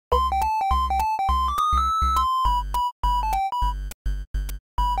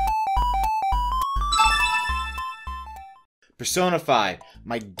Persona 5,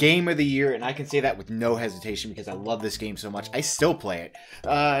 my game of the year, and I can say that with no hesitation because I love this game so much. I still play it.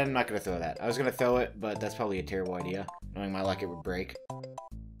 I'm not going to throw that. I was going to throw it, but that's probably a terrible idea. Knowing my luck, it would break.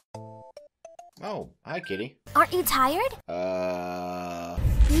 Oh, hi, kitty. Aren't you tired?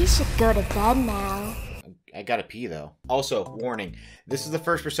 You should go to bed now. I gotta pee, though. Also, warning. This is the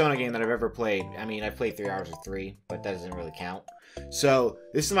first Persona game that I've ever played. I mean, I've played 3 hours of 3, but that doesn't really count. So,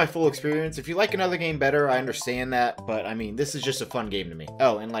 this is my full experience. If you like another game better, I understand that. But, I mean, this is just a fun game to me.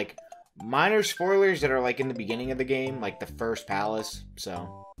 Oh, and, like, minor spoilers that are, like, in the beginning of the game. Like, the first palace.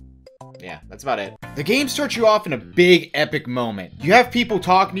 So, yeah, that's about it. The game starts you off in a big, epic moment. You have people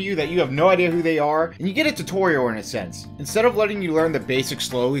talking to you that you have no idea who they are, and you get a tutorial in a sense. Instead of letting you learn the basics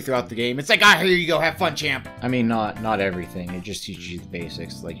slowly throughout the game, it's like, ah, here you go, have fun, champ. I mean, not everything. It just teaches you the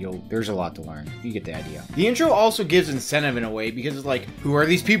basics. Like, there's a lot to learn. You get the idea. The intro also gives incentive in a way, because it's like, who are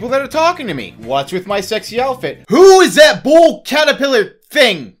these people that are talking to me? What's with my sexy outfit? Who is that bull caterpillar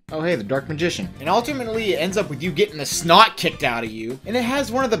thing? Oh hey, the Dark Magician. And ultimately, it ends up with you getting the snot kicked out of you, and it has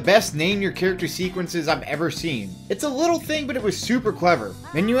one of the best name your character sequences I've ever seen. It's a little thing, but it was super clever.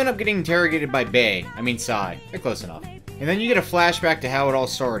 Then you end up getting interrogated by Sai. They're close enough. And then you get a flashback to how it all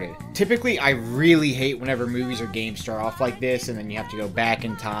started. Typically, I really hate whenever movies or games start off like this, and then you have to go back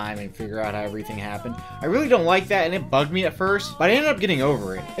in time and figure out how everything happened. I really don't like that, and it bugged me at first, but I ended up getting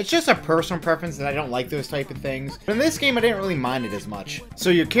over it. It's just a personal preference that I don't like those type of things. But in this game, I didn't really mind it as much. So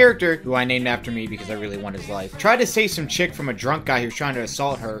your character, who I named after me because I really want his life, tried to save some chick from a drunk guy who's trying to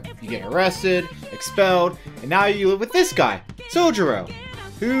assault her. You get arrested, expelled, and now you live with this guy, Sojiro,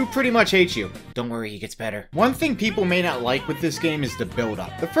 who pretty much hates you. Don't worry, he gets better. One thing people may not like with this game is the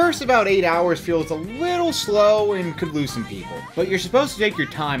build-up. The first about 8 hours feels a little slow and could lose some people, but you're supposed to take your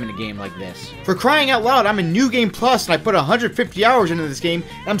time in a game like this. For crying out loud, I'm in New Game Plus and I put 150 hours into this game,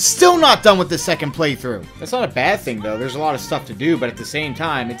 and I'm still not done with the second playthrough. That's not a bad thing though, there's a lot of stuff to do, but at the same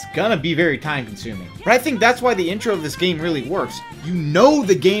time, it's gonna be very time consuming. But I think that's why the intro of this game really works. You know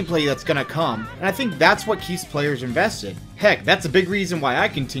the gameplay that's gonna come, and I think that's what keeps players invested. Heck, that's a big reason why I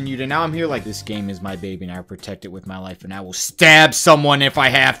continued, and now I'm here like, this game is my baby and I will protect it with my life, and I will stab someone if I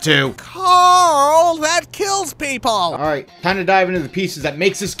have to. Carl, that kills people! Alright, time to dive into the pieces that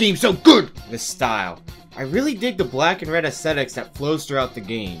makes this game so good! The style. I really dig the black and red aesthetics that flows throughout the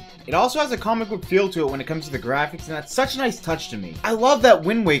game. It also has a comic book feel to it when it comes to the graphics, and that's such a nice touch to me. I love that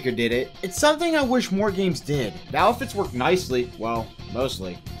Wind Waker did it. It's something I wish more games did. The outfits work nicely, well,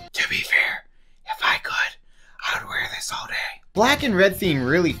 mostly. To be fair, if I could, I would wear this all day. Black and red theme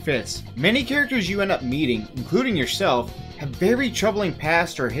really fits. Many characters you end up meeting, including yourself, have very troubling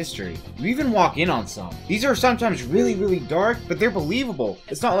past or history. You even walk in on some. These are sometimes really dark, but they're believable.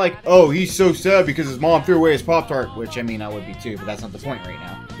 It's not like, oh, he's so sad because his mom threw away his Pop-Tart, which, I mean, I would be too, but that's not the point right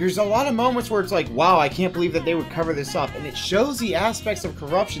now. There's a lot of moments where it's like, wow, I can't believe that they would cover this up, and it shows the aspects of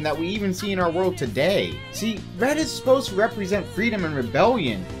corruption that we even see in our world today. See, red is supposed to represent freedom and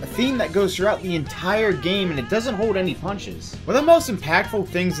rebellion, a theme that goes throughout the entire game, and it doesn't hold any punches. One of the most impactful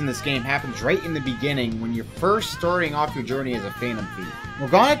things in this game happens right in the beginning when you're first starting off your journey as a Phantom Thief.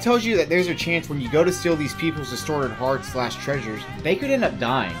 Morgana tells you that there's a chance when you go to steal these people's distorted hearts / treasures, they could end up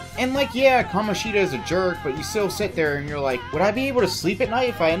dying. And like, yeah, Kamoshida is a jerk, but you still sit there and you're like, would I be able to sleep at night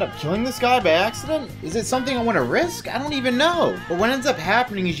if I end up killing this guy by accident? Is it something I want to risk? I don't even know. But what ends up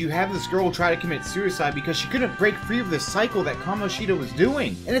happening is you have this girl try to commit suicide because she couldn't break free of the cycle that Kamoshida was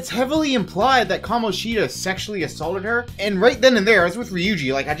doing. And it's heavily implied that Kamoshida sexually assaulted her. And right then and there, I was with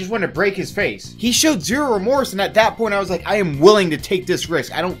Ryuji, like, I just wanted to break his face. He showed zero remorse, and at that point I was like, I am willing to take this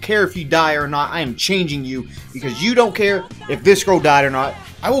risk. I don't care if you die or not. I am changing you because you don't care if this girl died or not.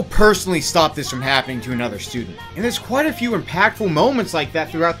 I will personally stop this from happening to another student. And there's quite a few impactful moments like that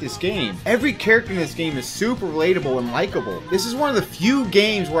throughout this game. Every character in this game is super relatable and likable. This is one of the few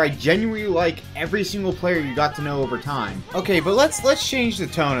games where I genuinely like every single player you got to know over time. Okay, but let's change the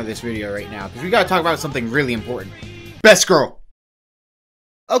tone of this video right now because we gotta talk about something really important. Best girl.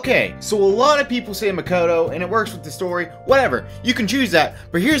 Okay, so a lot of people say Makoto, and it works with the story, whatever, you can choose that,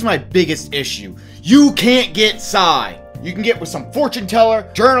 but here's my biggest issue. You can't get Sai. You can get with some fortune teller,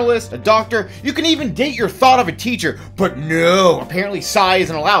 journalist, a doctor, you can even date your thought of a teacher, but no, apparently Sai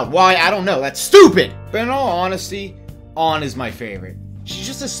isn't allowed. Why? I don't know, that's stupid! But in all honesty, An is my favorite. She's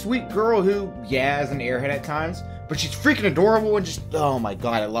just a sweet girl who, yeah, is an airhead at times, but she's freaking adorable and just, oh my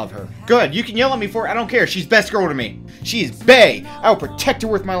god, I love her. Good, you can yell at me for it, I don't care, she's best girl to me. She is bae, I will protect her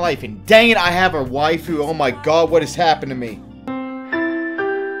with my life, and dang it, I have a wife who, oh my god, what has happened to me?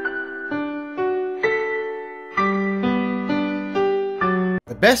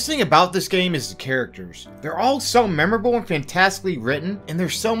 best thing about this game is the characters. They're all so memorable and fantastically written, and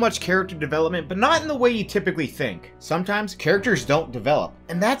there's so much character development, but not in the way you typically think. Sometimes characters don't develop,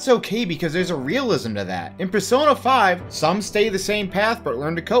 and that's okay because there's a realism to that. In Persona 5, some stay the same path but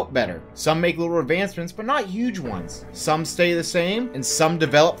learn to cope better. Some make little advancements, but not huge ones. Some stay the same, and some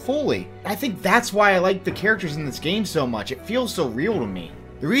develop fully. I think that's why I like the characters in this game so much. It feels so real to me.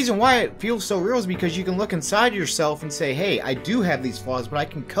 The reason why it feels so real is because you can look inside yourself and say, hey, I do have these flaws, but I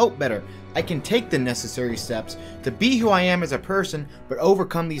can cope better. I can take the necessary steps to be who I am as a person, but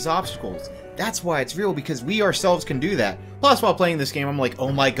overcome these obstacles. That's why it's real, because we ourselves can do that. Plus, while playing this game, I'm like,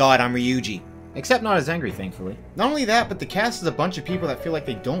 oh my god, I'm Ryuji. Except not as angry, thankfully. Not only that, but the cast is a bunch of people that feel like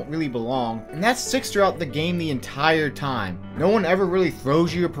they don't really belong, and that sticks throughout the game the entire time. No one ever really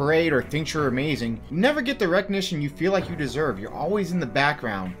throws you a parade or thinks you're amazing. You never get the recognition you feel like you deserve. You're always in the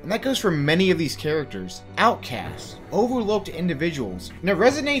background. And that goes for many of these characters. Outcasts. Overlooked individuals. And it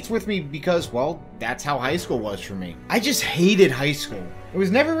resonates with me because, well, that's how high school was for me. I just hated high school. It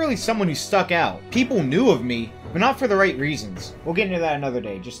was never really someone who stuck out. People knew of me, but not for the right reasons. We'll get into that another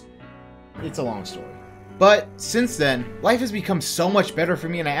day. It's a long story. But since then, life has become so much better for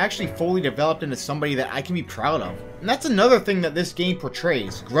me, and I actually fully developed into somebody that I can be proud of. And that's another thing that this game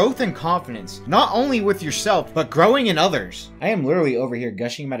portrays. Growth and confidence. Not only with yourself, but growing in others. I am literally over here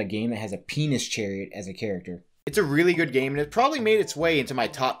gushing about a game that has a penis chariot as a character. It's a really good game, and it probably made its way into my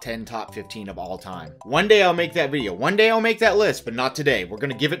top 10, top 15 of all time. One day I'll make that video. One day I'll make that list, but not today. We're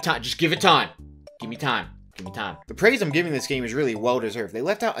gonna give it time. Just give it time. Give me time. Give me time. The praise I'm giving this game is really well deserved. They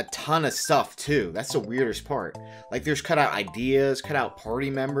left out a ton of stuff too. That's the weirdest part. Like, there's cut out ideas, cut out party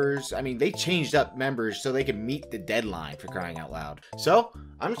members. I mean, they changed up members so they could meet the deadline, for crying out loud. So,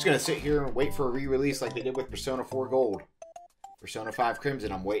 I'm just gonna sit here and wait for a re-release like they did with Persona 4 Gold. Persona 5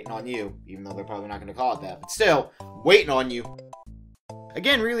 Crimson, I'm waiting on you. Even though they're probably not gonna call it that. But still, waiting on you.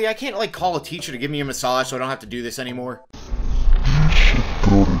 Again, really, I can't like call a teacher to give me a massage so I don't have to do this anymore.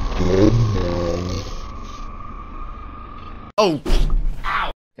 Oh!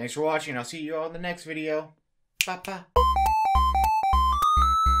 Ow! Thanks for watching. I'll see you all in the next video. Bye-bye.